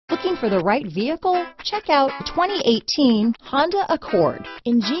Looking for the right vehicle? Check out 2018 Honda Accord.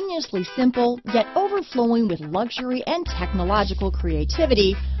 Ingeniously simple, yet overflowing with luxury and technological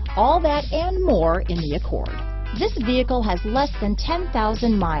creativity, all that and more in the Accord. This vehicle has less than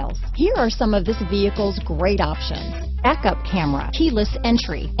 10,000 miles. Here are some of this vehicle's great options: backup camera, keyless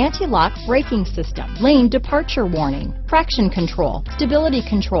entry, anti-lock braking system, lane departure warning, traction control, stability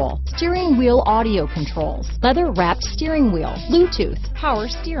control, steering wheel audio controls, leather-wrapped steering wheel, Bluetooth, power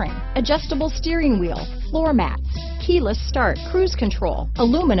steering, adjustable steering wheel, floor mats, keyless start, cruise control,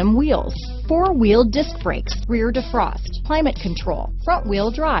 aluminum wheels, four-wheel disc brakes, rear defrost, climate control,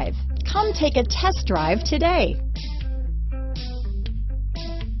 front-wheel drive. Come take a test drive today.